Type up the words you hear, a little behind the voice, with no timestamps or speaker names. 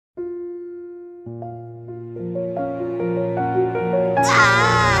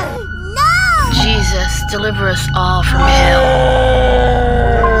deliver us all from hell.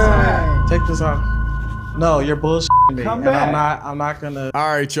 Take this off. No, you're bullshitting me. Come back. I'm not gonna.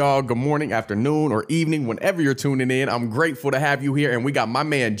 All right, y'all. Good morning, afternoon, or evening, whenever you're tuning in. I'm grateful to have you here. And we got my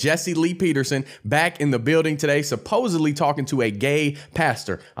man, Jesse Lee Peterson, back in the building today, supposedly talking to a gay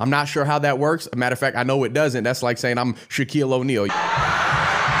pastor. I'm not sure how that works. As a matter of fact, I know it doesn't. That's like saying I'm Shaquille O'Neal.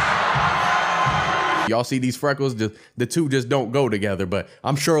 Y'all see these freckles? The two just don't go together, but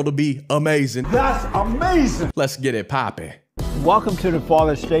I'm sure it'll be amazing. That's amazing. Let's get it popping. Welcome to the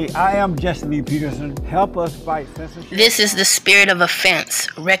Fallen State. I am Jesse Lee Peterson. Help us fight censorship. This is the spirit of offense.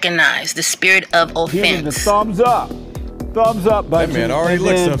 Recognize the spirit of Give me the offense. thumbs up. Thumbs up button. That man already and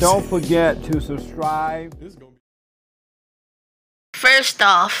looks then upset. don't forget to subscribe. First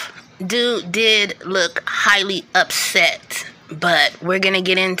off, dude did look highly upset, but we're gonna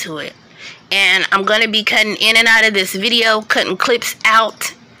get into it. And I'm gonna be cutting in and out of this video, cutting clips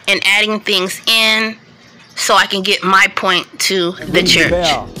out and adding things in so I can get my point to the Ring church.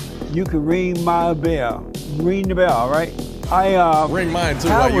 bell. You can ring my bell. Ring the bell, all right? I Ring mine too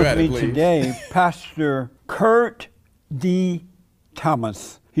have while you with at me it, please. today Pastor Kurt D.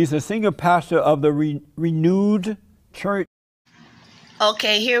 Thomas. He's a senior pastor of the Renewed Church.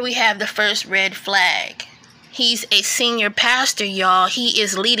 Okay, here we have the first red flag. He's a senior pastor, y'all. He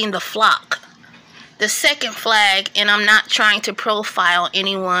is leading the flock. The second flag, and I'm not trying to profile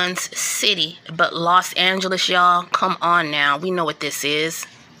anyone's city, but Los Angeles, y'all, come on now. We know what this is.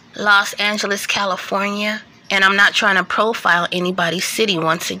 Los Angeles, California. And I'm not trying to profile anybody's city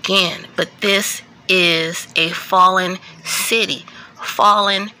once again, but this is a fallen city.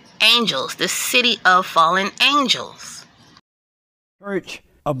 Fallen angels. The city of fallen angels. Church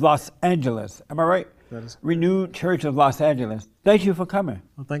of Los Angeles. Am I right? That is Renewed Church of Los Angeles. Thank you for coming.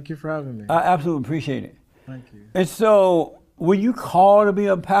 Well, thank you for having me. I absolutely appreciate it. Thank you. And so, were you called to be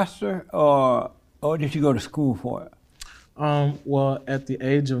a pastor, or did you go to school for it? Well, at the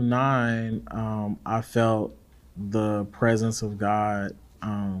age of 9, I felt the presence of God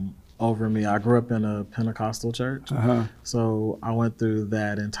over me. I grew up in a Pentecostal church, so I went through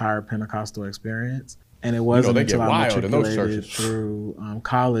that entire Pentecostal experience. And it wasn't they get until I wild in those matriculated churches. through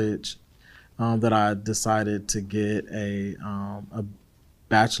college that I decided to get a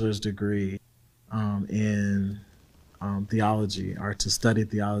bachelor's degree in theology, or to study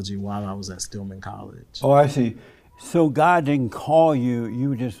theology while I was at Stillman College. Oh, I see. So God didn't call you.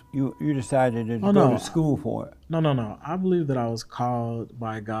 You decided to go to school for it. No. I believe that I was called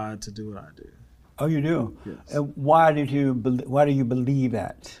by God to do what I do. Oh, you do? Yes. And why do you believe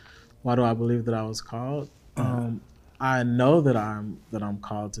that? Why do I believe that I was called? I know that I'm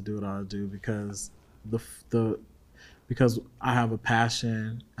called to do what I do because because I have a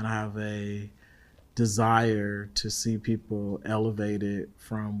passion and I have a desire to see people elevated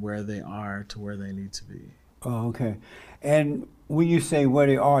from where they are to where they need to be. Oh, okay. And when you say where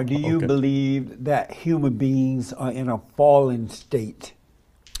they are, do you believe that human beings are in a fallen state?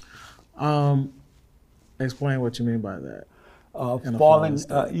 Explain what you mean by that. Fallen.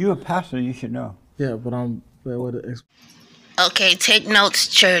 You're a pastor. You should know. Yeah, but Okay, take notes,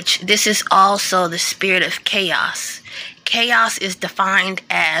 church. This is also the spirit of chaos. Chaos is defined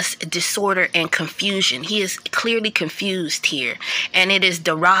as disorder and confusion. He is clearly confused here, and it is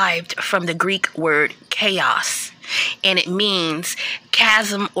derived from the Greek word chaos, and it means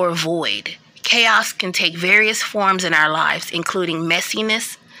chasm or void. Chaos can take various forms in our lives, including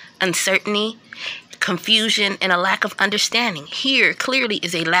messiness, uncertainty, confusion, and a lack of understanding. Here clearly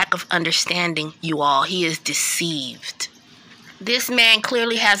is a lack of understanding, you all. He is deceived. This man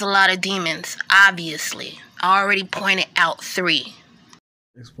clearly has a lot of demons, obviously. I already pointed out 3.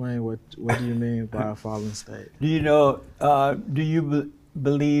 Explain what do you mean by a fallen state? Do you know? Do you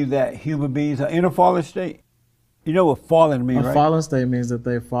believe that human beings are in a fallen state? You know what fallen means, right? A fallen state means that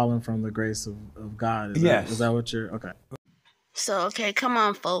they've fallen from the grace of God. Is that what you're okay? So, okay, come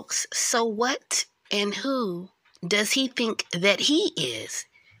on, folks. So what and who does he think that he is?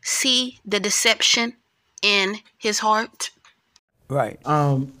 See the deception in his heart? Right.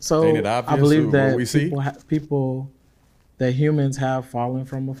 So Ain't it obvious I believe what that we see? that humans have fallen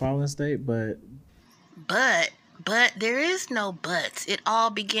from a fallen state, but there is no buts. It all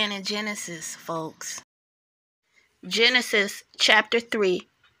began in Genesis, folks. Genesis chapter 3,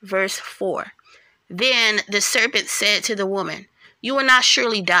 verse 4. Then the serpent said to the woman, "You will not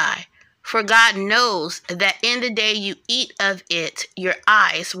surely die, for God knows that in the day you eat of it, your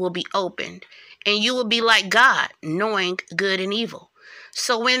eyes will be opened, and you will be like God, knowing good and evil."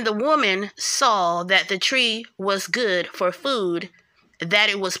 So when the woman saw that the tree was good for food, that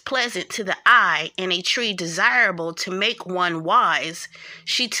it was pleasant to the eye, and a tree desirable to make one wise,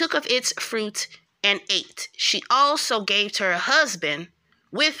 she took of its fruit and ate. She also gave to her husband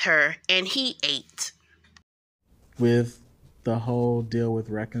with her, and he ate. With the whole deal with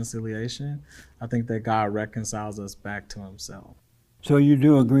reconciliation, I think that God reconciles us back to himself. So you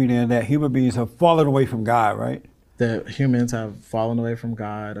do agree then that human beings have fallen away from God, right? That humans have fallen away from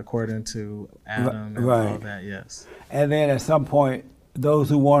God according to Adam and all that, yes. And then at some point, those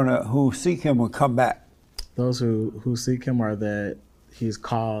who seek him will come back. Those who seek him are that he's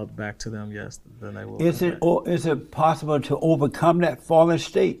called back to them, yes, then they will. Is it possible to overcome that fallen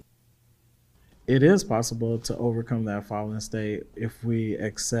state? It is possible to overcome that fallen state if we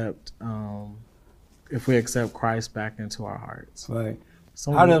accept Christ back into our hearts. Right.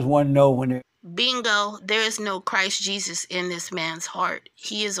 How does one know when it? Bingo, there is no Christ Jesus in this man's heart.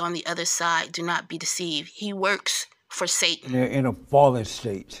 He is on the other side. Do not be deceived. He works for Satan. They're in a fallen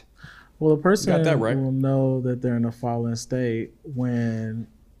state. Well, a person got that right. will know that they're in a fallen state when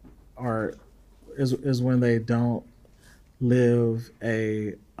they don't live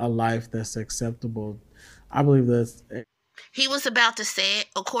a life that's acceptable. I believe that's. He was about to say it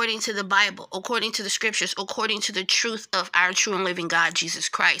according to the Bible, according to the scriptures, according to the truth of our true and living God, Jesus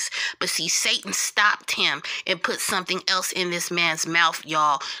Christ. But see, Satan stopped him and put something else in this man's mouth,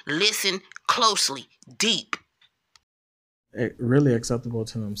 y'all. Listen closely, deep. Really acceptable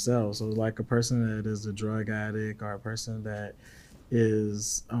to themselves. So like a person that is a drug addict or a person that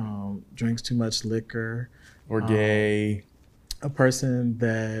is drinks too much liquor. Or gay. A person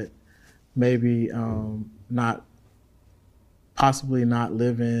that maybe possibly not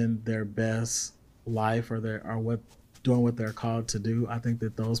living their best life or doing what they're called to do. I think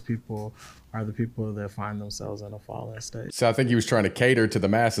that those people are the people that find themselves in a fallen state. So I think he was trying to cater to the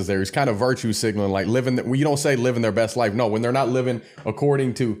masses there. He's kind of virtue signaling, like you don't say living their best life. No, when they're not living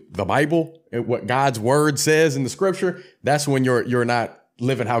according to the Bible, what God's word says in the scripture, that's when you're not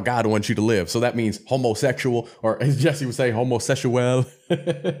living how God wants you to live. So that means homosexual, or as Jesse would say, homosexual.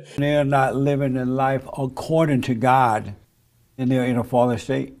 They're not living their life according to God, and they're in a fallen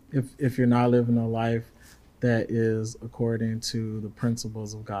state. If you're not living a life that is according to the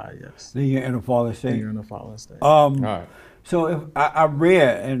principles of God, yes. Then you're in a fallen state. Then you're in a fallen state. All right. So if I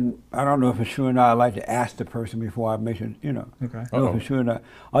read, and I don't know if it's true or not, I'd like to ask the person before I mention, Okay. I don't know if it's true or not.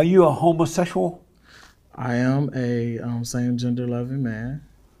 Are you a homosexual? I am a same gender loving man.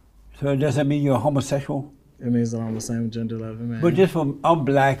 So does that mean you're a homosexual? It means that I'm a same gender loving man. But I'm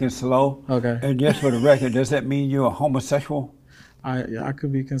black and slow. Okay. And just for the record, does that mean you're a homosexual? I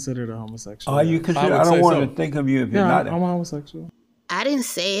could be considered a homosexual. Are you considered? I don't want to think of you if you're not. I'm a homosexual. I didn't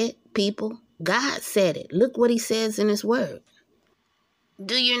say it, people. God said it. Look what he says in his word.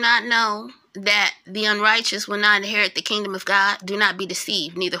 Do you not know that the unrighteous will not inherit the kingdom of God? Do not be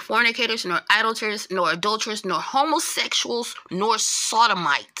deceived. Neither fornicators, nor idolaters, nor adulterers, nor homosexuals, nor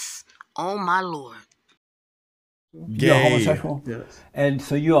sodomites. Oh, my Lord. You're a homosexual? Yes. And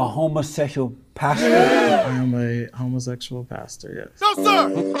so you're a homosexual pastor? I am a homosexual pastor, yes. No, sir!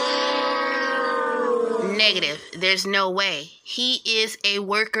 Negative. There's no way. He is a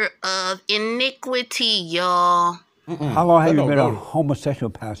worker of iniquity, y'all. How long have you been a homosexual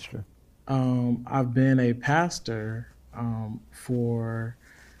pastor? I've been a pastor for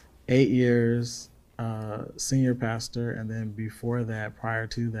 8 years, senior pastor, and then before that, prior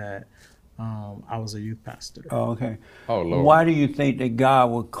to that, I was a youth pastor. Oh, okay. Oh, Lord. Why do you think that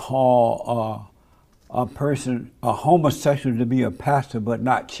God would call a person, a homosexual, to be a pastor but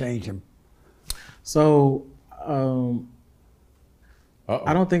not change him? So, I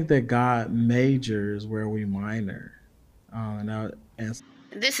don't think that God majors where we minor.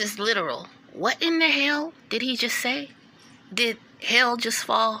 This is literal. What in the hell did he just say? Did hell just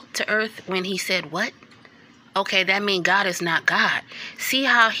fall to earth when he said what? Okay, that means God is not God. See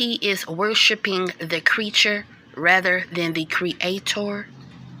how he is worshiping the creature rather than the creator?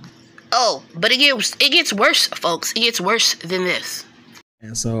 Oh, but it gets worse, folks. It gets worse than this.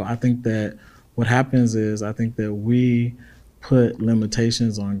 And so I think that what happens is I think that we put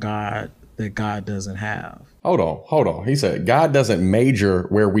limitations on God that God doesn't have. Hold on. He said God doesn't major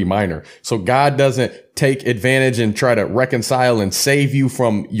where we minor. So God doesn't take advantage and try to reconcile and save you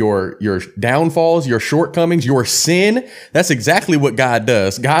from your downfalls, your shortcomings, your sin. That's exactly what God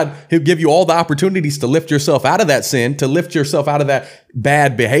does. He'll give you all the opportunities to lift yourself out of that sin, to lift yourself out of that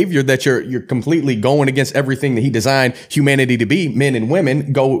bad behavior that you're completely going against everything that he designed humanity to be. Men and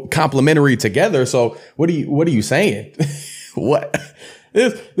women go complementary together. So what are you saying? What?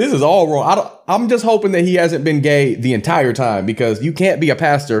 This is all wrong. I'm just hoping that he hasn't been gay the entire time, because you can't be a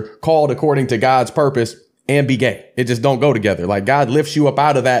pastor called according to God's purpose and be gay. It just don't go together. Like, God lifts you up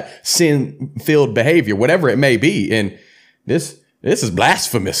out of that sin-filled behavior, whatever it may be. And this is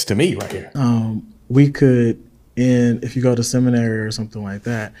blasphemous to me right here. we could, if you go to seminary or something like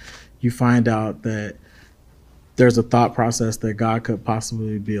that, you find out that there's a thought process that God could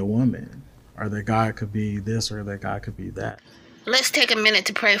possibly be a woman, or that God could be this, or that God could be that. Let's take a minute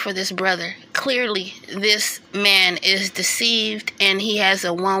to pray for this brother. Clearly, this man is deceived, and he has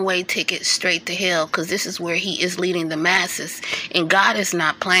a one-way ticket straight to hell, because this is where he is leading the masses, and God is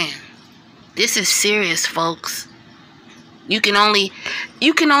not playing. This is serious, folks. You can only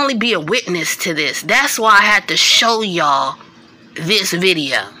be a witness to this. That's why I had to show y'all this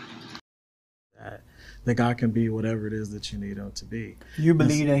video. That God can be whatever it is that you need him to be. You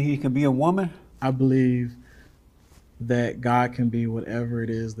believe that he can be a woman? I believe that God can be whatever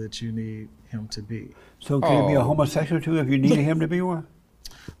it is that you need him to be. So can he be a homosexual too if you needed him to be one?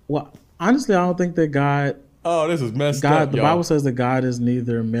 Well, honestly, I don't think that God... Oh, this is messed God, up, the Bible says that God is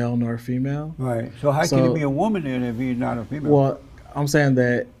neither male nor female. Right. So how can he be a woman then if he's not a female? Well, I'm saying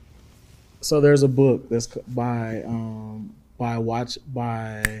that... So there's a book that's by... Who's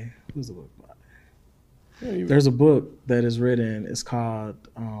the book by? There's a book that is written. It's called...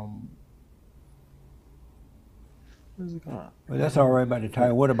 what is it called? Well, that's all right by the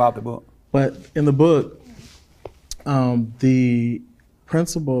title. What about the book? But in the book, the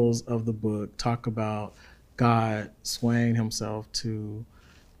principles of the book talk about God swaying himself to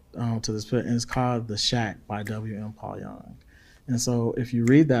this pit, and it's called The Shack by W.M. Paul Young. And so if you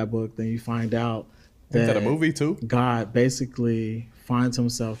read that book, then you find out that, is that a movie too? God basically finds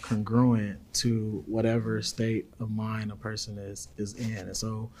himself congruent to whatever state of mind a person is in. And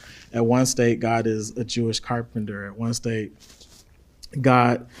so at one state, God is a Jewish carpenter. At one state,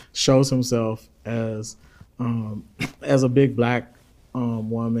 God shows himself as a big black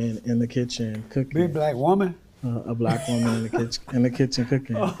woman in the kitchen cooking. Big black woman? A black woman in the kitchen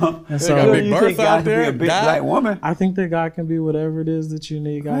cooking. And so got big birth out there. A big black woman? I think that God can be whatever it is that you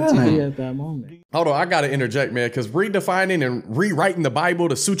need God to be at that moment. Hold on, I got to interject, man, because redefining and rewriting the Bible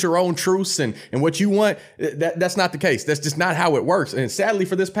to suit your own truths and what you want, that's not the case. That's just not how it works. And sadly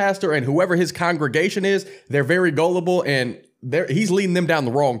for this pastor and whoever his congregation is, they're very gullible, and he's leading them down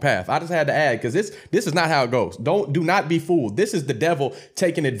the wrong path. I just had to add, because this is not how it goes. Do not be fooled. This is the devil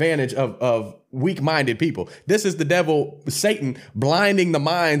taking advantage of weak-minded people. This is the devil, Satan, blinding the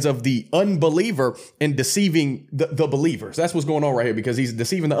minds of the unbeliever and deceiving the believers. That's what's going on right here, because he's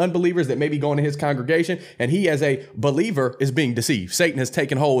deceiving the unbelievers that may be going to his congregation, and he as a believer is being deceived. Satan has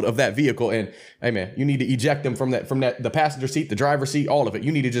taken hold of that vehicle, and hey man, you need to eject them from the passenger seat, the driver's seat, all of it.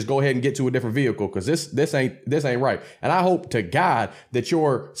 You need to just go ahead and get to a different vehicle, because this ain't right. And I hope to God that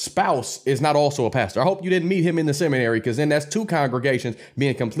your spouse is not also a pastor. I hope you didn't meet him in the seminary, because then that's two congregations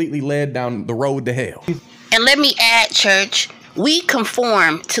being completely led down the road to hell. And let me add, church, we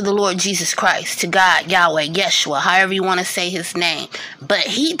conform to the Lord Jesus Christ, to God, Yahweh, Yeshua, however you want to say his name. But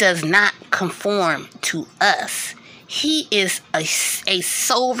he does not conform to us. He is a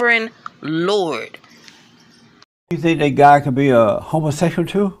sovereign Lord. You think that God can be a homosexual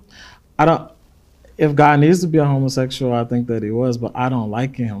too? If God needs to be a homosexual, I think that he was, but I don't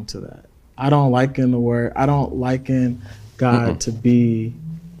liken him to that. I don't liken God to be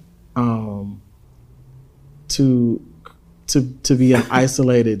to be an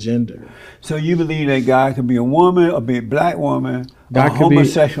isolated gender. So you believe that God can be a woman, a big black woman, a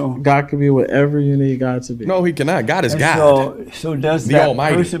homosexual? God can be whatever you need God to be. No, he cannot. God is God. So does the that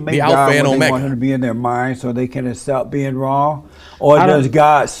Almighty, person make the God Alpha and what they Omega want him to be in their mind so they can accept being wrong? Or does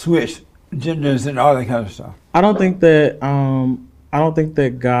God switch genders and all that kind of stuff? I don't think that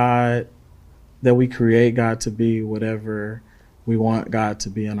that we create God to be whatever we want God to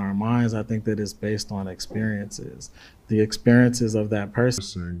be in our minds. I think that it's based on experiences. The experiences of that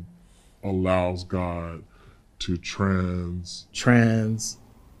person allows God to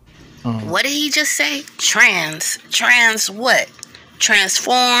what did he just say? Trans what?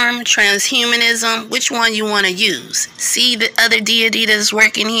 Transform, transhumanism. Which one you want to use? See the other deity that's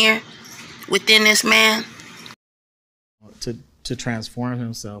working here within this man? To transform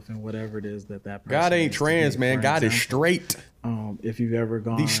himself in whatever it is that person. God ain't trans, man. God is straight. If you've ever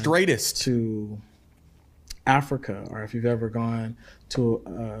gone the straightest to Africa, or if you've ever gone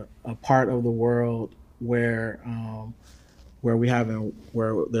to a part of the world where there's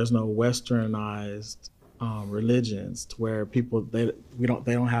no westernized religions, to where people they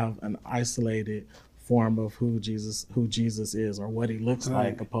don't have an isolated form of who Jesus is or what he looks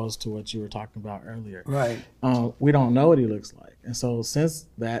like, opposed to what you were talking about earlier. Right. We don't know what he looks like, and so since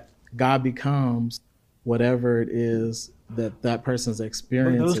that, God becomes whatever it is that person's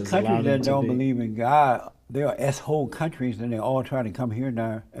experience. But those countries that don't believe in God, they are S-hole countries, and they're all trying to come here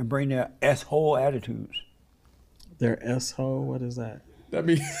now and bring their S-hole attitudes. Their S-hole? What is that? That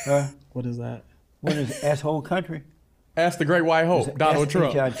means what is that? What is S-hole country? Ask the Great White Hope, Donald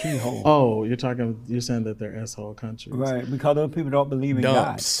Trump. S-H-I-T hole. Oh, you're saying that they're S-hole countries. Right, because those people don't believe in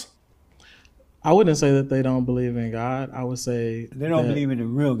Dumps. I wouldn't say that they don't believe in God. I would say God. They don't believe in the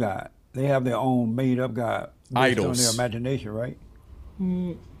real God. They have their own made-up God based Idols. on their imagination, right?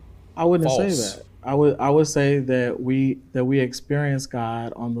 I wouldn't False. say that. I would say that we experience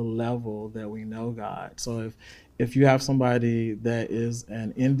God on the level that we know God. So if you have somebody that is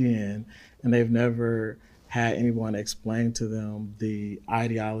an Indian and they've never had anyone explain to them the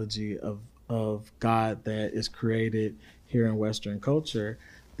ideology of God that is created here in Western culture,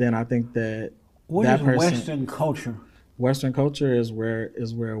 then I think that What is Western culture? Western culture is where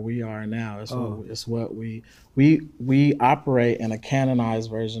we are now. It's what we operate in a canonized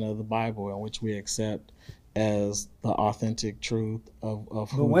version of the Bible in which we accept as the authentic truth of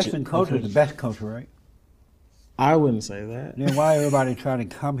But Western culture is the best culture, right? I wouldn't say that. Then why everybody trying to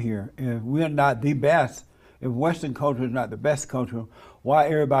come here? If we're not the best, if Western culture is not the best culture, why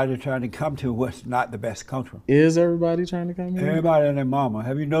everybody trying to come to what's not the best culture? Is everybody trying to come here? Everybody and their mama.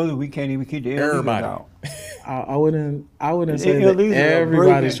 Have you noticed that we can't even keep the illegals out? I wouldn't say that Illegals are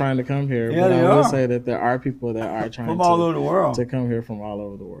everybody's breaking. trying to come here, Yeah, but they I would are. say that there are people that are trying From all over the world. to come here from all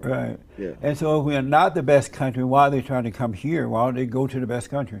over the world. Right. Yeah. And so if we are not the best country, why are they trying to come here? Why don't they go to the best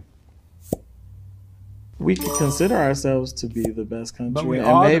country? We could consider ourselves to be the best country, But we and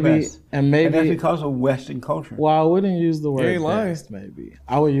are maybe, the best. and maybe that's because of Western culture. Well, I wouldn't use the word ain't lying. best, maybe.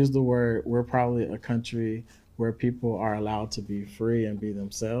 I would use the word, we're probably a country where people are allowed to be free and be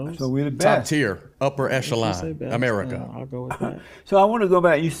themselves. So we're the Top best. tier, upper If you say echelon, best, America. I'll go with that. So I want to go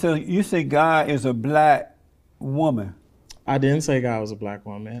back. You say God is a black woman. I didn't say God was a black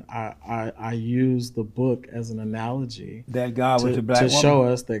woman. I used the book as an analogy That God was a black to woman. show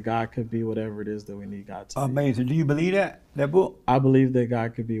us that God could be whatever it is that we need God to be. Amazing. Do you believe that book? I believe that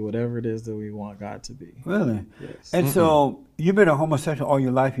God could be whatever it is that we want God to be. Really? Yes. And so you've been a homosexual all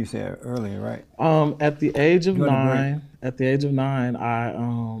your life, you said earlier, right? At the age of You wanna nine,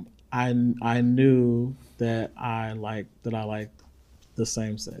 I knew that I liked the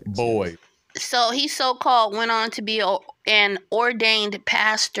same sex. Boy. So he so-called went on to be an ordained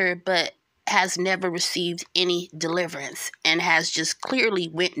pastor, but has never received any deliverance and has just clearly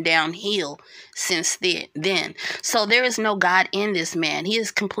went downhill since then. So there is no God in this man. He is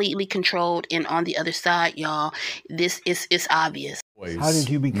completely controlled, and on the other side, y'all, this is obvious. How did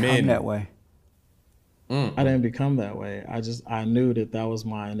you become that way? I didn't become that way. I knew that was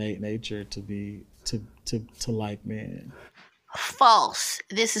my innate nature to like men. False.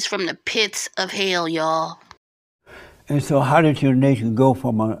 This is from the pits of hell, y'all. And so how did your nature go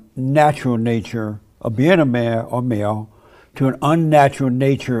from a natural nature of being a man or male to an unnatural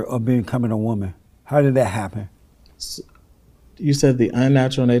nature of becoming a woman? How did that happen? You said the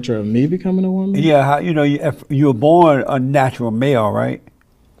unnatural nature of me becoming a woman? Yeah, how, you were born a natural male, right?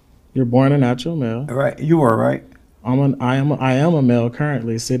 You're born a natural male. Right, you were, right? I am a male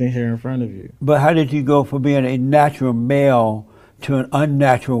currently sitting here in front of you. But how did you go from being a natural male to an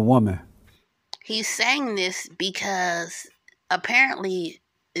unnatural woman? He's saying this because apparently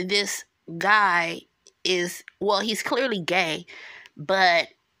this guy is, well, he's clearly gay, but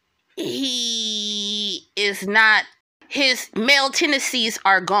he is not, his male tendencies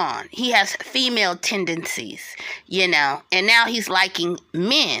are gone. He has female tendencies, and now he's liking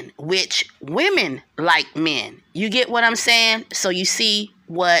men, which women like men. You get what I'm saying? So you see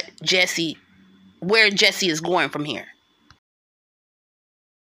where Jesse is going from here.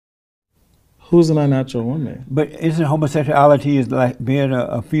 Who's an unnatural woman? But isn't homosexuality is like being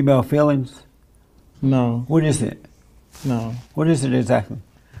a female feelings? No. What is it? No. What is it exactly?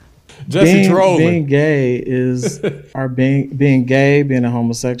 Jesse trolling. Being gay is, or being gay, being a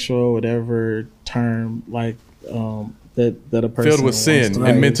homosexual, whatever term that a person Filled with wants sin to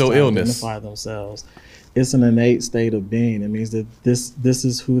and use mental to illness. identify themselves. It's an innate state of being. It means that this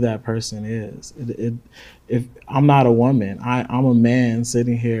is who that person is. If I'm not a woman, I'm a man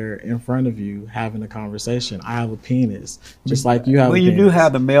sitting here in front of you having a conversation. I have a penis, just like you have. Well, a you penis. do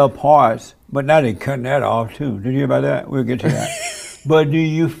have the male parts, but now they're cutting that off too. Did you hear about that? We'll get to that. But do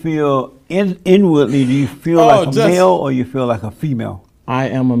you feel inwardly? Do you feel like a male or you feel like a female? I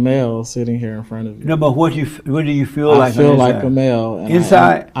am a male sitting here in front of you. No, but what do you feel like? I feel like a male. And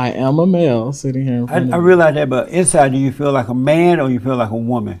inside? I am a male sitting here in front of you. I realize that, but inside, do you feel like a man or you feel like a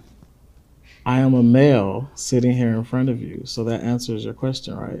woman? I am a male sitting here in front of you. So that answers your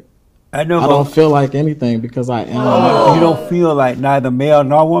question, right? I know. I don't feel like anything because I am a male. You don't feel like neither male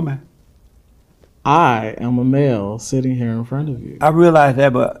nor woman? I am a male sitting here in front of you. I realize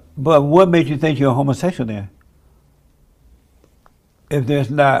that, but what made you think you're a homosexual then? if there's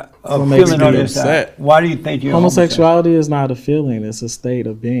not a What makes feeling on me the inside? upset? Why do you think you're Homosexuality is not a feeling; it's a state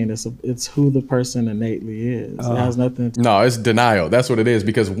of being. It's who the person innately is. It has nothing. No, it's denial. That's what it is,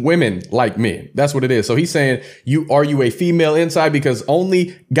 because women like men. That's what it is. So he's saying, are you a female inside? Because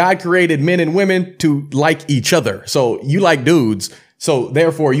only God created men and women to like each other. So you like dudes. So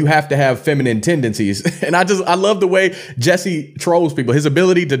therefore you have to have feminine tendencies. And I love the way Jesse trolls people. His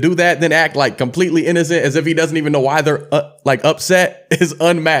ability to do that, then act like completely innocent as if he doesn't even know why they're like upset, is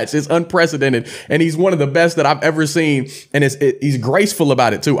unmatched. It's unprecedented. And he's one of the best that I've ever seen. And he's graceful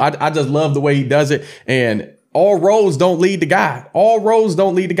about it too. I just love the way he does it. And all roads don't lead to God. All roads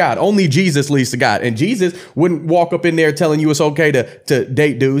don't lead to God. Only Jesus leads to God. And Jesus wouldn't walk up in there telling you it's okay to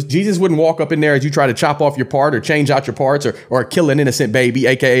date dudes. Jesus wouldn't walk up in there as you try to chop off your part or change out your parts or kill an innocent baby,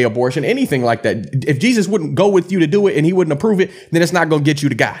 aka abortion, anything like that. If Jesus wouldn't go with you to do it and he wouldn't approve it, then it's not going to get you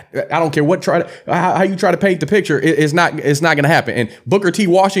to God. I don't care how you try to paint the picture. It's not going to happen. And Booker T.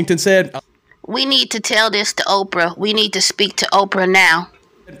 Washington said, We need to tell this to Oprah. We need to speak to Oprah now.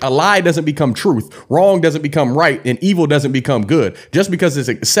 a lie doesn't become truth, wrong doesn't become right, and evil doesn't become good just because it's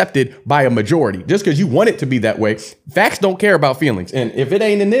accepted by a majority. Just because you want it to be that way, facts don't care about feelings. And if it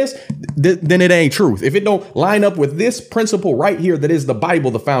ain't in this, then it ain't truth. If it don't line up with this principle right here, that is the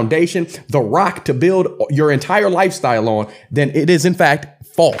Bible, the foundation, the rock to build your entire lifestyle on, then it is in fact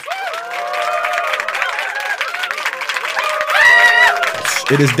false.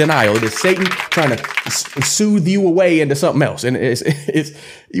 It is denial. It is Satan trying to soothe you away into something else. And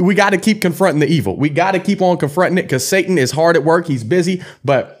we got to keep confronting the evil. We got to keep on confronting it because Satan is hard at work. He's busy.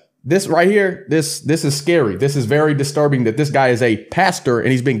 But this right here, this is scary. This is very disturbing that this guy is a pastor and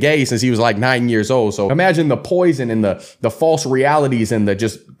he's been gay since he was like 9 years old. So imagine the poison and the false realities and the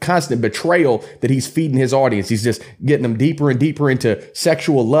just constant betrayal that he's feeding his audience. He's just getting them deeper and deeper into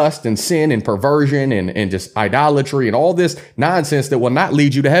sexual lust and sin and perversion and just idolatry and all this nonsense that will not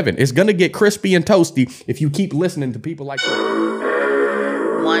lead you to heaven. It's going to get crispy and toasty if you keep listening to people like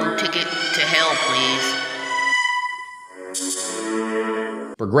that. One ticket to hell, please.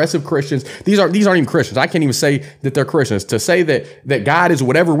 Progressive Christians, these aren't even Christians. I can't even say that they're Christians. To say that God is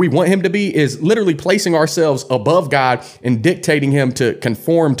whatever we want him to be is literally placing ourselves above God and dictating him to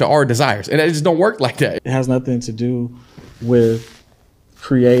conform to our desires. And it just don't work like that. It has nothing to do with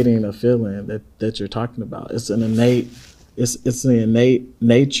creating a feeling that you're talking about. It's the innate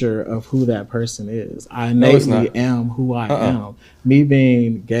nature of who that person is. I innately am who I am. Me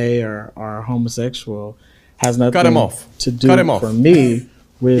being gay or homosexual has nothing to do for me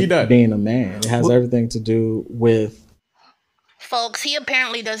with being a man. It has everything to do with... Folks, he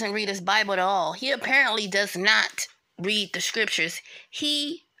apparently doesn't read his Bible at all. He apparently does not read the scriptures.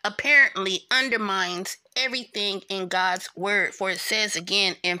 He apparently undermines everything in God's word. For it says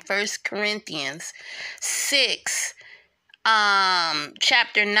again in 1 Corinthians 6,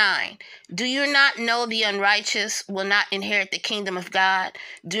 chapter 9, do you not know the unrighteous will not inherit the kingdom of God?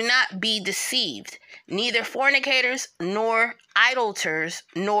 Do not be deceived. Neither fornicators, nor idolaters,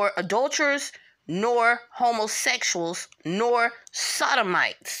 nor adulterers, nor homosexuals, nor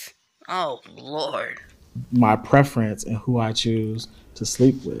sodomites. Oh, Lord. My preference and who I choose to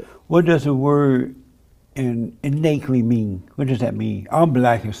sleep with. What does the word innately mean? What does that mean? I'm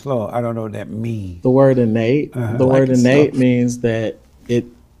black and slow. I don't know what that means. The word innate. The word innate means that it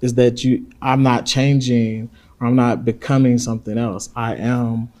is that I'm not changing or I'm not becoming something else. I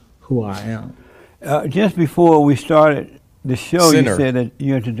am who I am. Just before we started the show, Sinner. You said that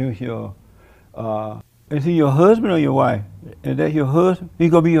you introduced your, is he your husband or your wife? Is that your husband? He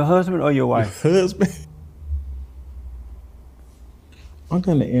gonna be your husband or your wife? Husband. I'm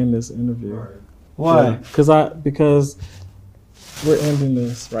gonna end this interview. Why? Yeah, because we're ending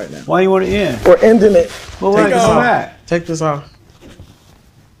this right now. Why you want to end? We're ending it. Well, why come back? Take this off.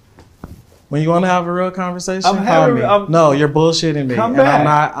 When you want to have a real conversation, call me. No, you're bullshitting me. Come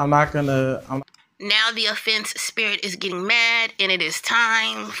back. I'm not gonna. Now the offense spirit is getting mad, and it is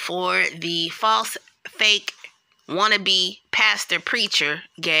time for the false, fake, wannabe pastor, preacher,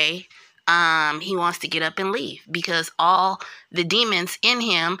 gay. He wants to get up and leave because all the demons in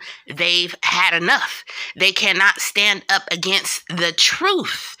him, they've had enough. They cannot stand up against the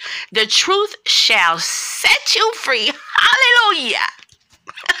truth. The truth shall set you free. Hallelujah.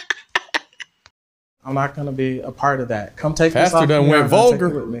 I'm not gonna be a part of that. Come take Pastor this off. done of me. went I'm gonna vulgar.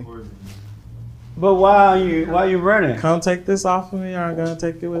 take it with me. But why are you running? Come take this off of me, or I'm gonna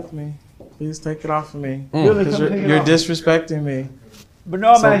take it with me. Please take it off of me. Really, Because come take it you're off. disrespecting me. But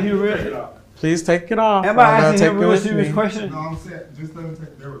no, I'm asking you really. Please take it off. Am or I I'm gonna asking take him it a real with serious me. question? No, I'm saying, just let them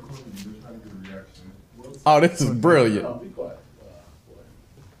take their recording. They're trying to get a reaction. Oh, this is brilliant.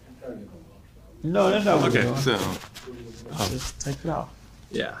 No, that's not what Okay, we're doing. so Just take it off.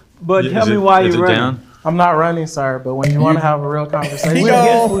 Yeah. But tell me why you're running. Down? I'm not running, sir, but when you want to have a real conversation,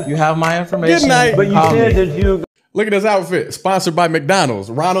 Yo. you have my information. Good night. But you said that you. Look at this outfit, sponsored by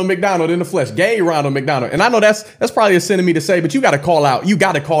McDonald's. Ronald McDonald in the flesh, gay Ronald McDonald. And I know that's probably a sin of me to say, but you got to call out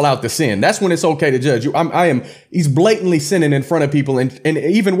the sin. That's when it's okay to judge you. He's blatantly sinning in front of people. And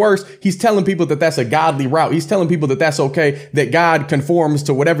even worse, he's telling people that that's a godly route. He's telling people that that's okay, that God conforms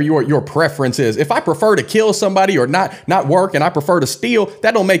to whatever your preference is. If I prefer to kill somebody or not work and I prefer to steal,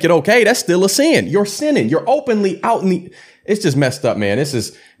 that don't make it okay. That's still a sin. You're sinning. You're openly out in the... It's just messed up, man. This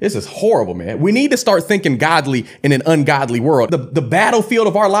is horrible, man. We need to start thinking godly in an ungodly world. The battlefield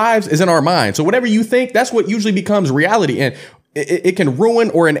of our lives is in our mind. So whatever you think, that's what usually becomes reality. And it can ruin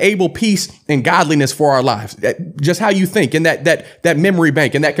or enable peace and godliness for our lives. Just how you think in that memory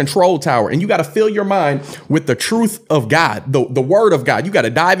bank and that control tower. And you got to fill your mind with the truth of God, the word of God. You got to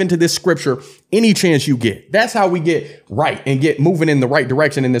dive into this scripture any chance you get. That's how we get right and get moving in the right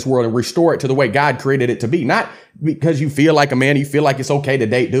direction in this world and restore it to the way God created it to be. Not because you feel like a man, you feel like it's okay to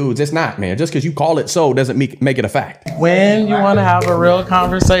date dudes. It's not, man. Just because you call it so doesn't make it a fact. When you want to have a real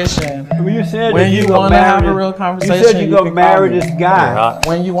conversation. You said when you want to have a real conversation. You said you go marry this guy.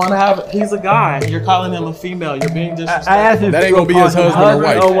 When you want to have, he's a guy. You're calling him a female. You're being disrespectful. I asked if that ain't gonna be his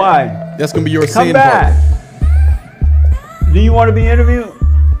husband or wife. That's gonna be your sin part. Do you want to be interviewed?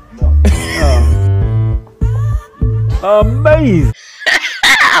 Amazing.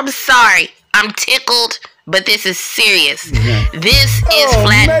 I'm sorry. I'm tickled, but this is serious. This is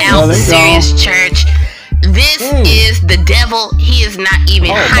flat out serious, church. This is the devil. He is not even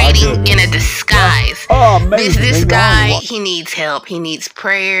hiding in a disguise. This guy, he needs help. He needs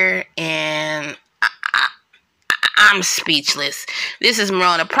prayer, and I'm speechless. This is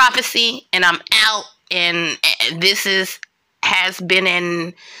Marona Prophecy, and I'm out, and this has been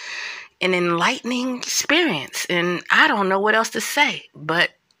an enlightening experience, and I don't know what else to say, but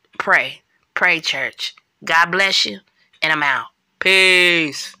pray, church. God bless you, and I'm out.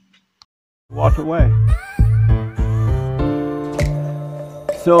 Peace. Walk away.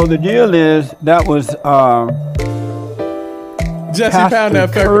 So the deal is that was Jesse, pound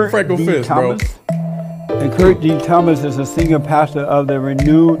that freckle fist, bro. And Kurt D. Thomas is a senior pastor of the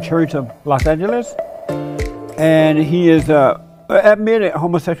Renewed Church of Los Angeles, and he is admitted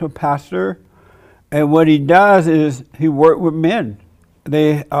homosexual pastor, and what he does is he works with men.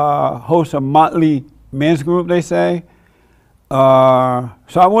 They host a monthly men's group, they say. So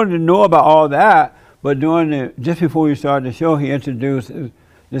I wanted to know about all that, but just before we started the show, he introduced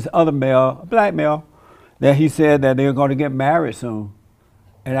this other male, a black male, that he said that they're going to get married soon.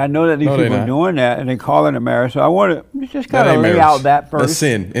 And I know that these people are doing that, and they're calling it marriage. So I want to just kind of lay out that first. The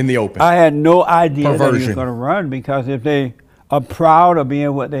sin in the open. I had no idea that he was going to run, because if they are proud of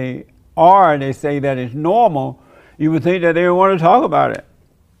being what they are, and they say that it's normal, you would think that they would want to talk about it.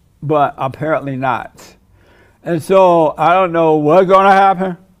 But apparently not. And so I don't know what's going to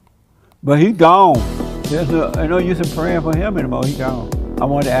happen, but he's gone. There's no use in praying for him anymore. He's gone. I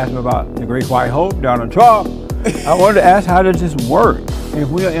wanted to ask him about the Great White Hope, Donald Trump. I wanted to ask, how does this work? If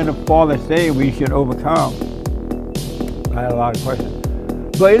we are in a fallen state, we should overcome. I had a lot of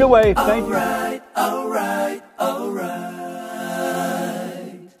questions. But anyway, thank you. All right.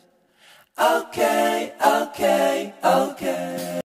 Okay.